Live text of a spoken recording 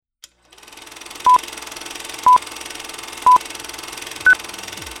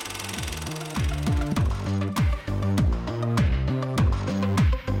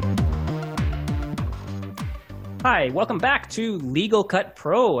Hi, welcome back to Legal Cut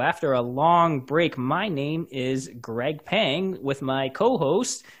Pro. After a long break, my name is Greg Pang with my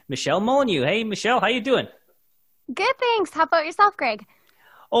co-host, Michelle Molyneux. Hey, Michelle, how you doing? Good, thanks. How about yourself, Greg?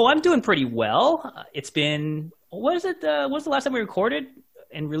 Oh, I'm doing pretty well. It's been, what is it? When was the last time we recorded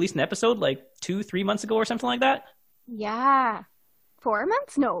and released an episode? Like 2, 3 months ago or something like that? Yeah. 4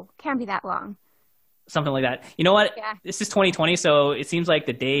 months? No, can't be that long. Something like that. You know what? Yeah. This is 2020, so it seems like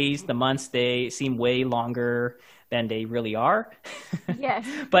the days, the months, they seem way longer than they really are. Yes.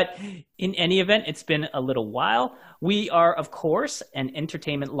 But in any event, it's been a little while. We are, of course, an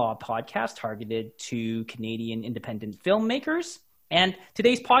entertainment law podcast targeted to Canadian independent filmmakers. And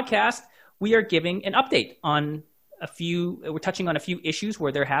today's podcast, we are giving an update on we're touching on a few issues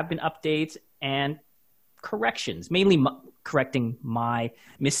where there have been updates and corrections, mainly correcting my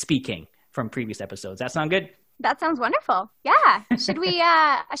misspeaking from previous episodes. That sound good? That sounds wonderful. Yeah. Should we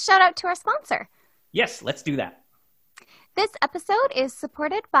a shout out to our sponsor? Yes, let's do that. This episode is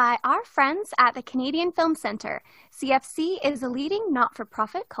supported by our friends at the Canadian Film Centre. CFC is a leading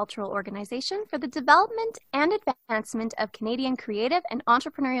not-for-profit cultural organization for the development and advancement of Canadian creative and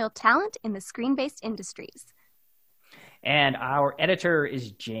entrepreneurial talent in the screen-based industries. And our editor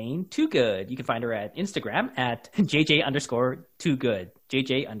is Jane Toogood. You can find her at Instagram at JJ_Toogood.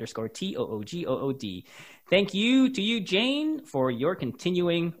 JJ_TOOGOOD. Thank you to you, Jane, for your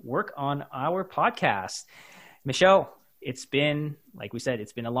continuing work on our podcast. Michelle, it's been, like we said,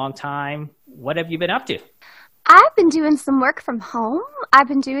 it's been a long time. What have you been up to? I've been doing some work from home. I've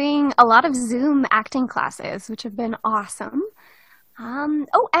been doing a lot of Zoom acting classes, which have been awesome. And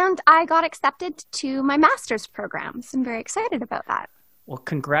I got accepted to my master's program, so I'm very excited about that. Well,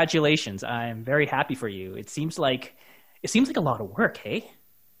 congratulations. I'm very happy for you. It seems like a lot of work, hey?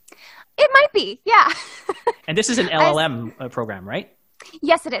 It might be, yeah. And this is an LLM program, right?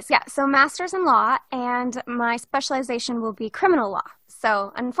 Yes, it is, yeah. So master's in law, and my specialization will be criminal law.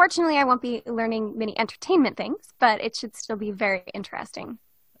 So unfortunately, I won't be learning many entertainment things, but it should still be very interesting.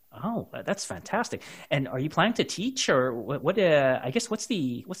 Oh, that's fantastic! And are you planning to teach, or what? I guess what's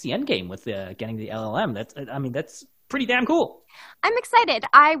the end game with getting the LLM? That's pretty damn cool. I'm excited.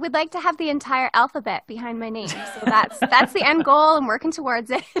 I would like to have the entire alphabet behind my name, so that's the end goal. I'm working towards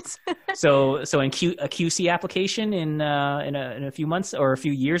it. So a QC application in a few months or a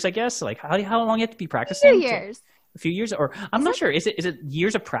few years, I guess. Like how long you have to be practicing? A few years. A few years, or I'm not sure. Is it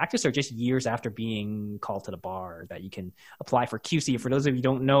years of practice or just years after being called to the bar that you can apply for QC? For those of you who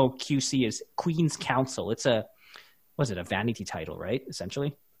don't know, QC is Queen's Counsel. It's a vanity title, right?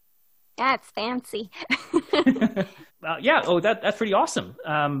 Essentially. Yeah, it's fancy. Yeah. Oh, that's pretty awesome.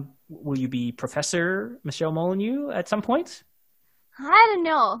 Will you be Professor Michelle Molyneux at some point? I don't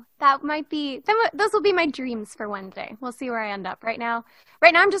know. That might be, those will be my dreams for one day. We'll see where I end up. Right now,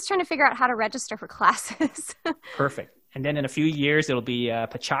 I'm just trying to figure out how to register for classes. Perfect. And then in a few years, it'll be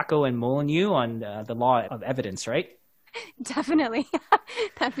Pachaco and Molyneux on the law of evidence, right? Definitely.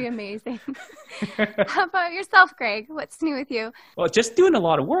 That'd be amazing. How about yourself, Greg? What's new with you? Well, just doing a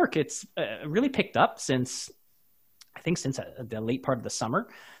lot of work. It's really picked up since the late part of the summer.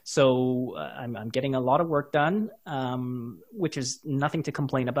 So I'm getting a lot of work done, which is nothing to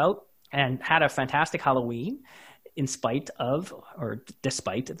complain about, and had a fantastic Halloween despite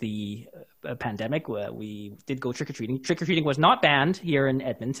the pandemic. We did go trick-or-treating. Trick-or-treating was not banned here in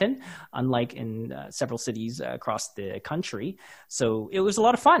Edmonton, unlike in several cities across the country. So it was a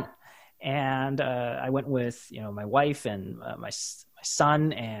lot of fun. And I went with my wife and my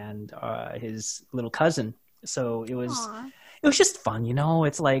son and his little cousin. So it was Aww. it was just fun,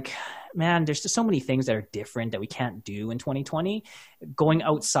 It's like, man, there's just so many things that are different that we can't do in 2020. Going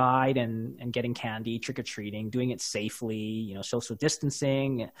outside and getting candy, trick-or-treating, doing it safely, social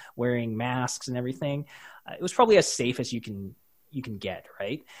distancing, wearing masks and everything. It was probably as safe as you can get,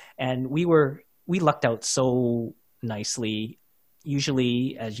 right? And we lucked out so nicely.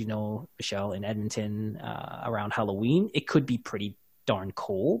 Usually, as you know, Michelle, in Edmonton, around Halloween, it could be pretty darn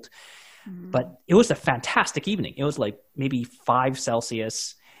cold. But it was a fantastic evening. It was like maybe 5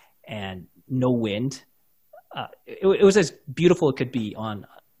 Celsius and no wind. It was as beautiful it could be on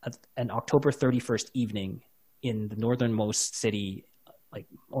an October 31st evening in the northernmost city,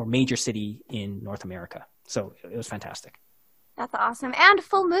 or major city in North America. So it was fantastic. That's awesome. And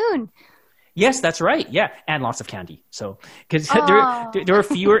full moon. Yes, that's right. Yeah, and lots of candy. So because there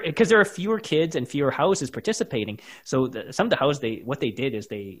are fewer kids and fewer houses participating. So some of the houses, what they did is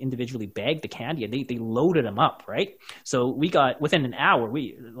they individually bagged the candy and they loaded them up, right? So we got within an hour.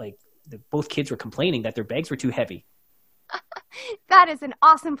 Both kids were complaining that their bags were too heavy. That is an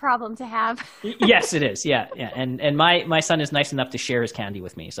awesome problem to have. Yes, it is. Yeah. And my son is nice enough to share his candy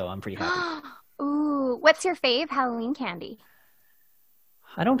with me, so I'm pretty happy. Ooh, So what's your fave Halloween candy?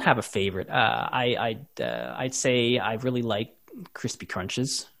 I don't have a favorite. I'd say I really like crispy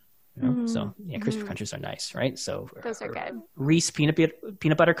crunches. You know? So yeah, crispy crunches are nice, right? So Those are good. Reese peanut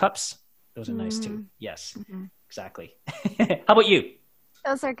butter cups, those are nice too. Yes, exactly. How about you?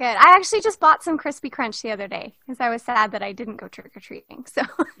 Those are good. I actually just bought some Crispy Crunch the other day because I was sad that I didn't go trick-or-treating. So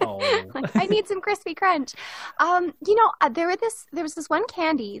Oh, like, I need some Crispy Crunch. There was this one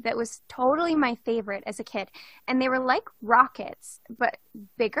candy that was totally my favorite as a kid, and they were like rockets, but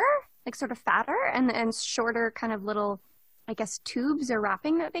bigger, like sort of fatter and shorter kind of little, I guess, tubes or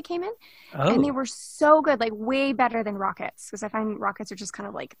wrapping that they came in. And they were so good, like way better than rockets, because I find rockets are just kind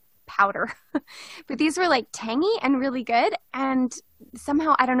of like powder. But these were like tangy and really good, and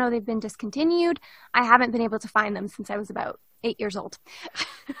somehow, I don't know, they've been discontinued. I haven't been able to find them since I was about 8 years old.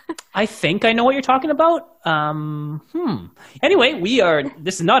 I think I know what you're talking about. Anyway,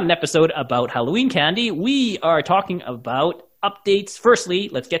 this is not an episode about Halloween candy. We are talking about updates. Firstly,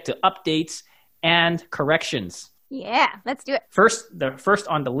 let's get to updates and corrections. Yeah, let's do it. The first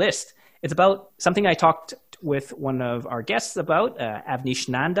on the list, it's about something I talked with one of our guests about, Avnish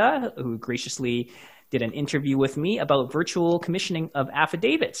Nanda, who graciously did an interview with me about virtual commissioning of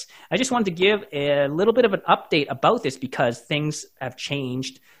affidavits. I just wanted to give a little bit of an update about this because things have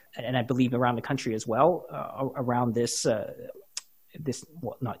changed, and I believe around the country as well, around this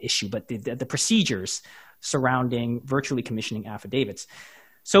well, not issue, but the procedures surrounding virtually commissioning affidavits.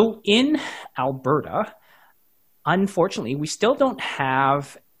 So in Alberta, unfortunately, we still don't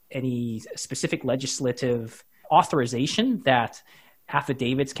have any specific legislative authorization that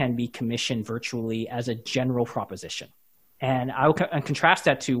affidavits can be commissioned virtually as a general proposition. And I'll contrast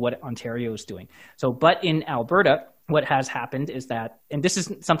that to what Ontario is doing. But in Alberta, what has happened is that, and this is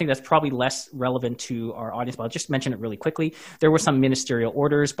something that's probably less relevant to our audience, but I'll just mention it really quickly. There were some ministerial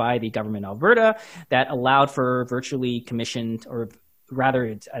orders by the government of Alberta that allowed for virtually commissioned, or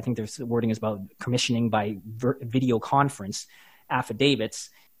rather, I think the wording is about commissioning by video conference affidavits,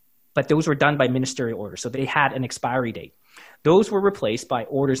 but those were done by ministerial orders. So they had an expiry date. Those were replaced by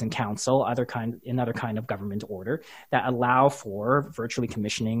orders in council, another kind of government order that allow for virtually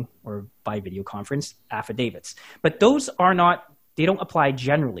commissioning or by video conference affidavits. But those they don't apply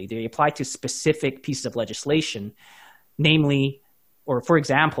generally. They apply to specific pieces of legislation, namely, or for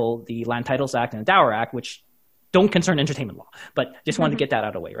example, the Land Titles Act and the Dower Act, which don't concern entertainment law, but just wanted to get that out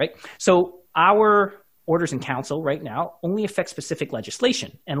of the way, right? So our orders in council right now only affect specific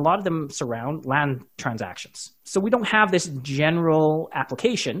legislation, and a lot of them surround land transactions. So we don't have this general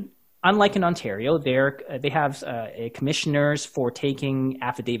application. Unlike in Ontario, they have a Commissioners for Taking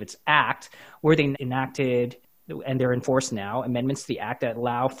Affidavits Act, where they enacted, and they're enforced now, amendments to the act that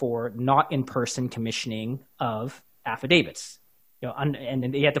allow for not in-person commissioning of affidavits.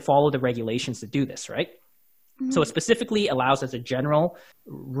 And they had to follow the regulations to do this, right? So it specifically allows as a general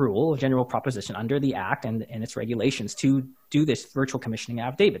rule, a general proposition under the Act and its regulations to do this virtual commissioning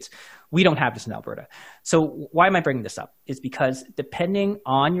affidavits. We don't have this in Alberta. So why am I bringing this up? Is because depending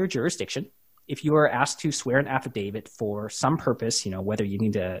on your jurisdiction, if you are asked to swear an affidavit for some purpose, whether you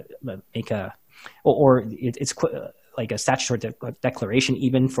need to make it's like a statutory declaration,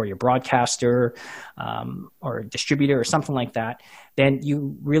 even for your broadcaster or distributor or something like that, then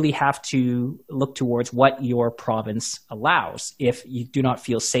you really have to look towards what your province allows. If you do not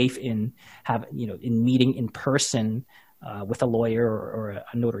feel safe in meeting in person with a lawyer or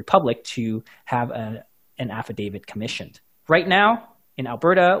a notary public to have an affidavit commissioned. Right now in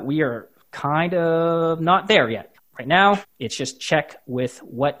Alberta, we are kind of not there yet. Right now, it's just check with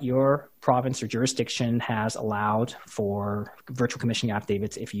what your province or jurisdiction has allowed for virtual commissioning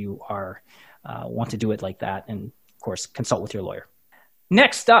affidavits if you want to do it like that, and of course, consult with your lawyer.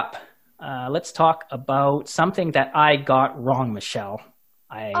 Next up, let's talk about something that I got wrong, Michelle.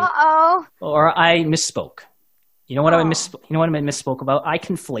 I misspoke. You know what I misspoke about? I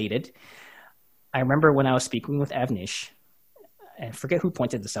conflated. I remember when I was speaking with Avnish, and I forget who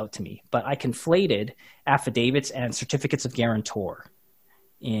pointed this out to me, but I conflated affidavits and certificates of guarantor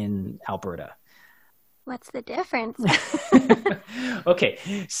in Alberta. What's the difference? Okay,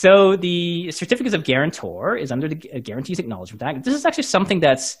 so the certificates of guarantor is under the Guarantees Acknowledgement Act. This is actually something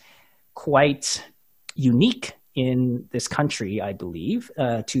that's quite unique in this country, I believe,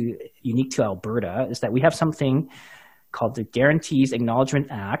 unique to Alberta, is that we have something called the Guarantees Acknowledgement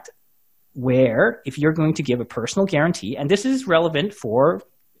Act, where if you're going to give a personal guarantee, and this is relevant for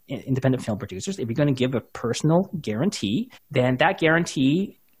independent film producers, if you're going to give a personal guarantee, then that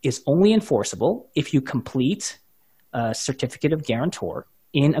guarantee is only enforceable if you complete a certificate of guarantor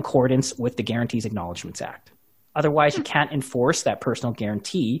in accordance with the Guarantees Acknowledgements Act. Otherwise, you can't enforce that personal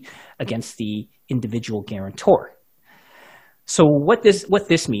guarantee against the individual guarantor. So what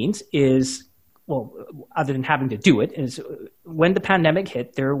this means is, well, other than having to do it, is when the pandemic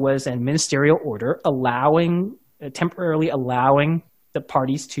hit, there was a ministerial order temporarily allowing the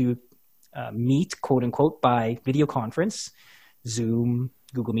parties to meet, quote unquote, by video conference, Zoom,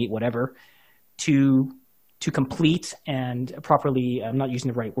 Google Meet, whatever, to complete and properly, I'm not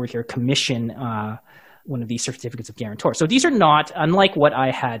using the right word here, commission one of these certificates of guarantor. So these are not, unlike what I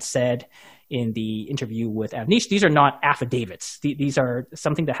had said in the interview with Avnish, these are not affidavits. These are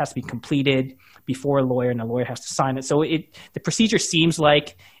something that has to be completed before a lawyer, and the lawyer has to sign it. So the procedure seems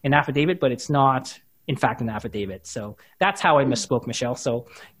like an affidavit, but it's not, in fact, an affidavit. So that's how I misspoke, Michelle. So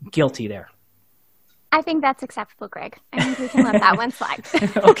guilty there. I think that's acceptable, Greg. I think we can let that one slide.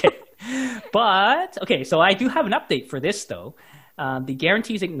 Okay. So I do have an update for this, though. The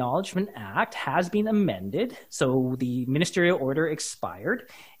Guarantees Acknowledgement Act has been amended. So the ministerial order expired,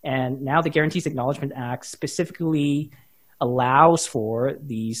 and now the Guarantees Acknowledgement Act specifically allows for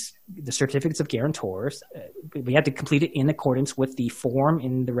the certificates of guarantors. We had to complete it in accordance with the form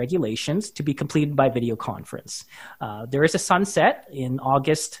in the regulations to be completed by video conference. There is a sunset in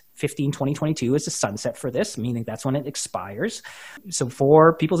August 15, 2022 is a sunset for this, meaning that's when it expires. So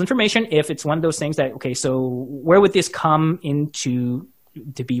for people's information, if it's one of those things that, okay, so where would this come into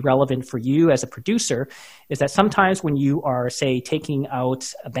to be relevant for you as a producer, is that sometimes when you are, say, taking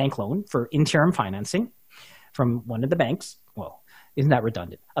out a bank loan for interim financing from one of the banks, well, isn't that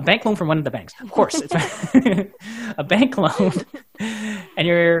redundant? A bank loan from one of the banks, of course. It's a bank loan, and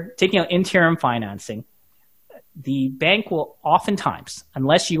you're taking out interim financing. The bank will oftentimes,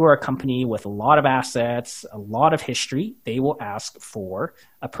 unless you are a company with a lot of assets, a lot of history, they will ask for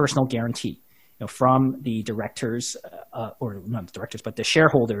a personal guarantee, from the directors, or not the directors, but the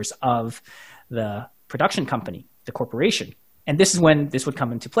shareholders of the production company, the corporation. And this is when this would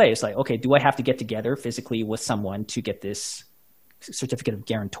come into play. It's like, okay, do I have to get together physically with someone to get this certificate of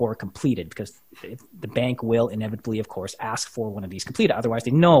guarantor completed? Because the bank will inevitably, of course, ask for one of these completed. Otherwise,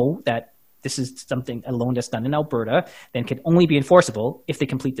 they know that this is a loan that's done in Alberta, then can only be enforceable if they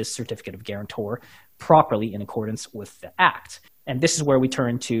complete this certificate of guarantor properly in accordance with the Act. And this is where we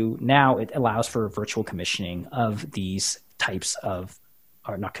turn to now. It allows for virtual commissioning of these types of,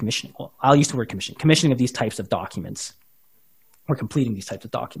 or not commissioning, well, I'll use the word commissioning of these types of documents, or completing these types of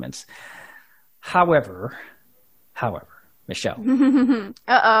documents. However, Michelle.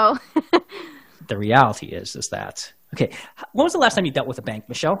 Uh-oh. The reality is that, okay, when was the last time you dealt with a bank,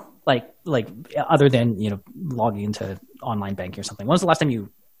 Michelle? Like other than, logging into online banking or something. When was the last time you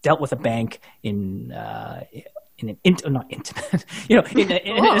dealt with a bank in a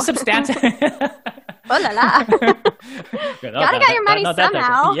substantive. Oh la la. Gotta get your money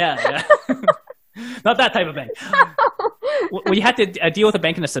somehow. Yeah. Not that type of bank. We had to deal with a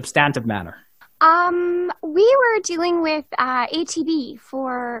bank in a substantive manner. We were dealing with ATB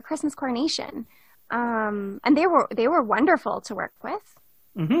for Christmas Coronation, and they were wonderful to work with.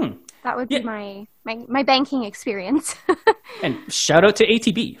 Mm-hmm. That would be my banking experience. And shout out to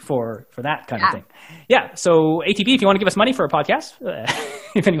ATB for that kind of thing. Yeah. So ATB, if you want to give us money for a podcast,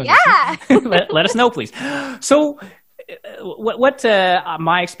 if anyone let us know, please. So what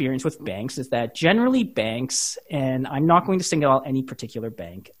my experience with banks is that generally banks, and I'm not going to single out any particular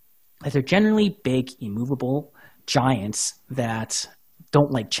bank, that they're generally big, immovable giants that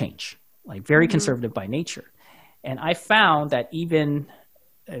don't like change, like very conservative by nature. And I found that even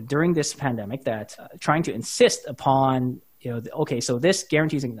during this pandemic, that trying to insist upon, okay, so this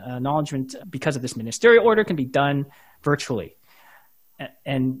guarantees acknowledgement because of this ministerial order can be done virtually.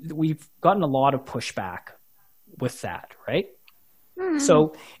 And we've gotten a lot of pushback with that, right?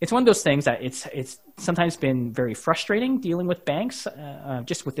 So it's one of those things that it's sometimes been very frustrating dealing with banks,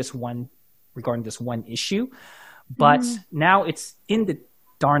 just with regarding this one issue. But now it's in the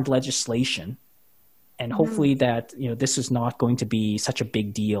darned legislation, and hopefully that this is not going to be such a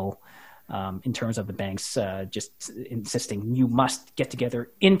big deal in terms of the banks just insisting you must get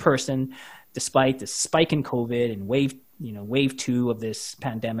together in person, despite the spike in COVID and wave 2 of this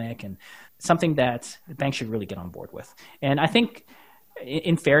pandemic, and something that the banks should really get on board with. And I think,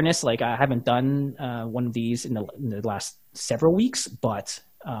 in fairness, like I haven't done one of these in the last several weeks, but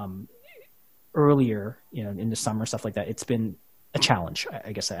earlier, in the summer, stuff like that, it's been a challenge,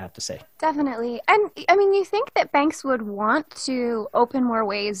 I guess I have to say. Definitely. And I mean, you think that banks would want to open more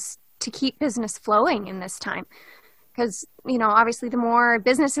ways to keep business flowing in this time? Because, obviously the more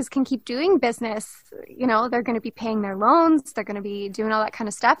businesses can keep doing business, they're going to be paying their loans, they're going to be doing all that kind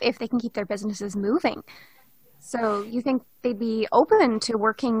of stuff if they can keep their businesses moving. So you think they'd be open to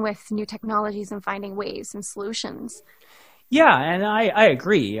working with new technologies and finding ways and solutions? Yeah, and I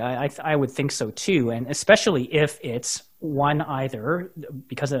agree. I would think so too, and especially if it's one either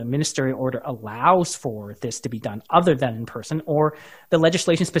because a ministerial order allows for this to be done other than in person, or the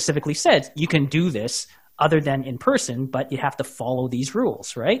legislation specifically says you can do this other than in person, but you have to follow these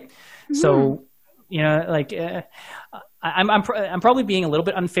rules, right? Mm-hmm. So, like I'm probably being a little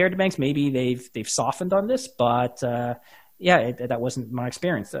bit unfair to banks. Maybe they've softened on this, but that wasn't my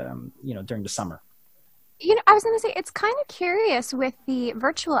experience. During the summer. I was going to say, it's kind of curious with the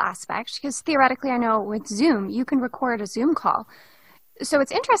virtual aspect, because theoretically, I know with Zoom, you can record a Zoom call. So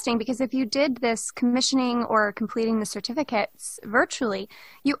it's interesting because if you did this commissioning or completing the certificates virtually,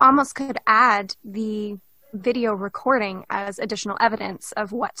 you almost could add the video recording as additional evidence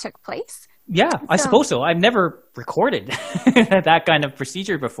of what took place. Yeah, I suppose so. I've never recorded that kind of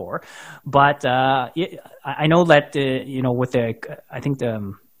procedure before, but I know that, I think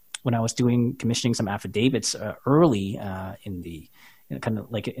when I was commissioning some affidavits early in the kind of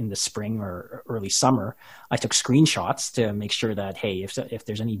like in the spring or early summer, I took screenshots to make sure that, hey, if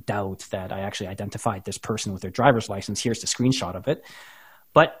there's any doubt that I actually identified this person with their driver's license, here's the screenshot of it.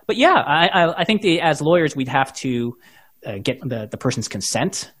 But yeah, I think as lawyers, we'd have to get the person's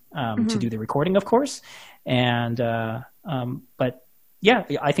consent to do the recording, of course. But yeah,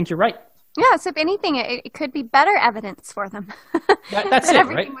 I think you're right. Yeah, so if anything, it could be better evidence for them. That's that it,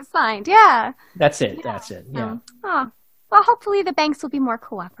 everything right? was signed. Yeah. That's it. Yeah. That's it. Yeah. Well, hopefully the banks will be more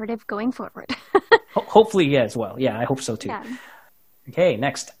cooperative going forward. Hopefully, yeah, as well. Yeah, I hope so too. Yeah. Okay,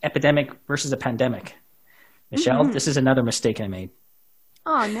 next, epidemic versus a pandemic. Michelle, this is another mistake I made.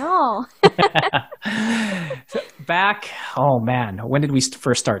 Oh, no. When did we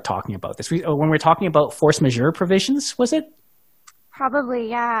first start talking about this? When we were talking about force majeure provisions, was it? Probably,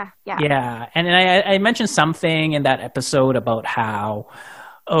 yeah. Yeah, and I mentioned something in that episode about how,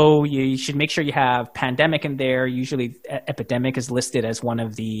 you should make sure you have pandemic in there. Usually epidemic is listed as one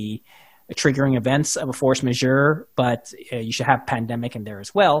of the triggering events of a force majeure, but you should have pandemic in there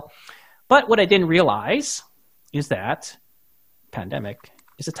as well. But what I didn't realize is that pandemic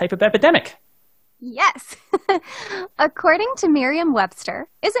is a type of epidemic. Yes. According to Merriam-Webster.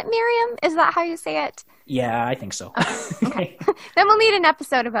 Is it Merriam? Is that how you say it? Yeah, I think so. Okay. Then we'll need an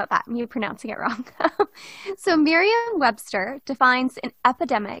episode about that, me pronouncing it wrong. So Merriam-Webster defines an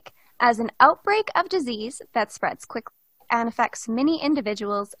epidemic as an outbreak of disease that spreads quickly and affects many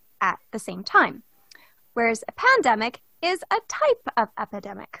individuals at the same time. Whereas a pandemic is a type of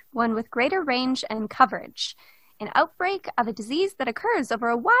epidemic, one with greater range and coverage. An outbreak of a disease that occurs over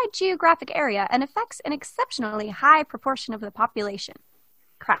a wide geographic area and affects an exceptionally high proportion of the population.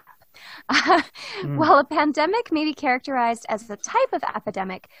 Crap. While a pandemic may be characterized as a type of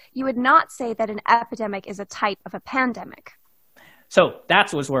epidemic, you would not say that an epidemic is a type of a pandemic. So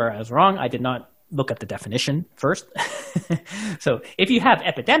that was where I was wrong. I did not look at the definition first. So if you have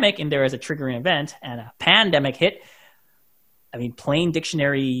epidemic in there as a triggering event and a pandemic hit, I mean, plain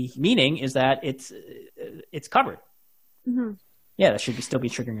dictionary meaning is that it's covered. Mm-hmm. Yeah, that should still be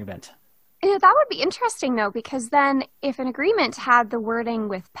a triggering event. Yeah, that would be interesting, though, because then if an agreement had the wording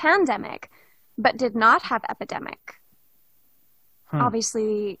with pandemic but did not have epidemic,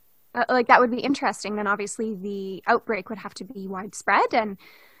 obviously, that would be interesting. Then obviously the outbreak would have to be widespread, and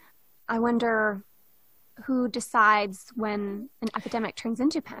I wonder who decides when an epidemic turns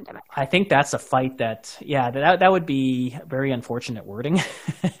into pandemic. I think that's a fight that would be very unfortunate wording.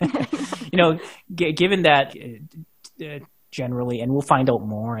 Given that generally, and we'll find out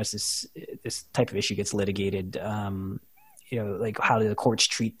more as this type of issue gets litigated, like how do the courts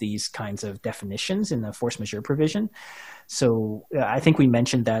treat these kinds of definitions in the force majeure provision. So I think we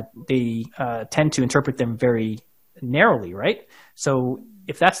mentioned that they tend to interpret them very narrowly, right? So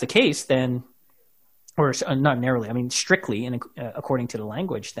if that's the case, then or not narrowly, I mean strictly, and according to the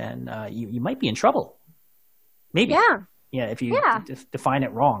language, then you might be in trouble. Maybe. Yeah. If you define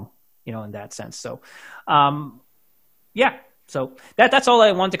it wrong, in that sense. So, So that's all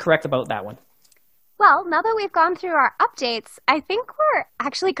I wanted to correct about that one. Well, now that we've gone through our updates, I think we're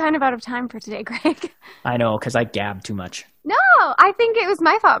actually kind of out of time for today, Greg. I know, because I gabbed too much. No, I think it was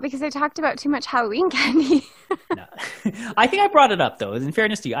my fault because I talked about too much Halloween candy. No. I think I brought it up, though. In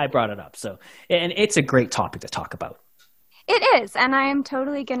fairness to you, I brought it up. So, and it's a great topic to talk about. It is, and I'm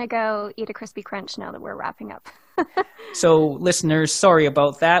totally going to go eat a Crispy Crunch now that we're wrapping up. So, listeners, sorry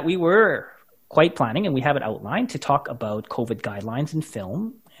about that. We were quite planning, and we have it outlined to talk about COVID guidelines in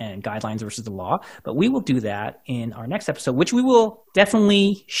film and guidelines versus the law. But we will do that in our next episode, which we will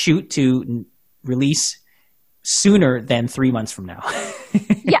definitely shoot to release sooner than 3 months from now.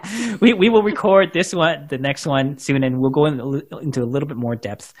 Yeah, we will record this one, the next one soon, and we'll go into a little bit more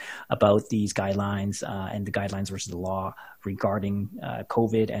depth about these guidelines and the guidelines versus the law regarding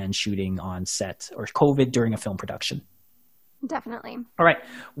COVID and shooting on set, or COVID during a film production. Definitely. All right.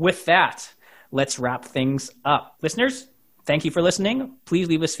 With that, let's wrap things up. Listeners, thank you for listening. Please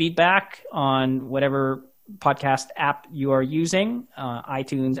leave us feedback on whatever podcast app you are using,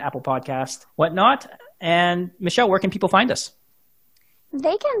 iTunes, Apple Podcast, whatnot. And Michelle, where can people find us?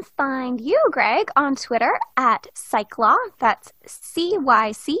 They can find you, Greg, on Twitter at Cyclaw, that's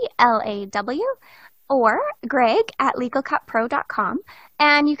CYCLAW, or Greg at LegalCutPro.com.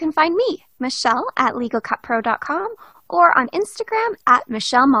 And you can find me, Michelle, at LegalCutPro.com, or on Instagram at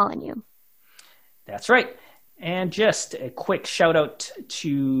Michelle Molyneux. That's right. And just a quick shout out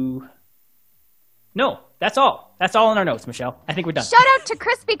to... No, that's all. That's all in our notes, Michelle. I think we're done. Shout out to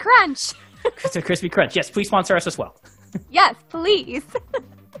Crispy Crunch. To Crispy Crunch. Yes, please sponsor us as well. Yes, please.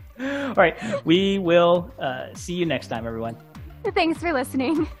 All right. We will see you next time, everyone. Thanks for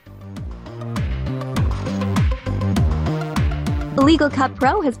listening. Legal Cut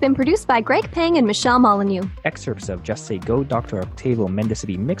Pro has been produced by Greg Pang and Michelle Molyneux. Excerpts of Just Say Go, Dr. Octavio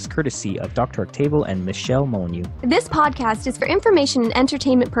Mendicity mixed courtesy of Dr. Octavio and Michelle Molyneux. This podcast is for information and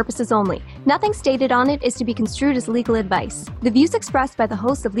entertainment purposes only. Nothing stated on it is to be construed as legal advice. The views expressed by the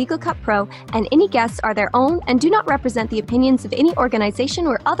hosts of Legal Cut Pro and any guests are their own and do not represent the opinions of any organization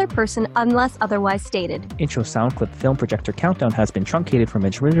or other person unless otherwise stated. Intro sound clip Film Projector Countdown has been truncated from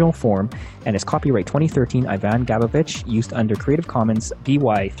its original form and is copyright 2013 Ivan Gabovich, used under Creative Commons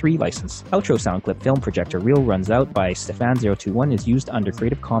BY3 license. Outro sound clip Film Projector Reel Runs Out by Stefan021 is used under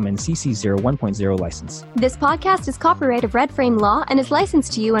Creative Commons CC0 1.0 license. This podcast is copyright of Red Frame Law and is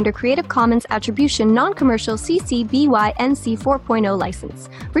licensed to you under Creative Commons Attribution Non-Commercial CC BY NC 4.0 license.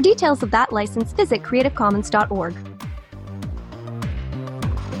 For details of that license, visit creativecommons.org.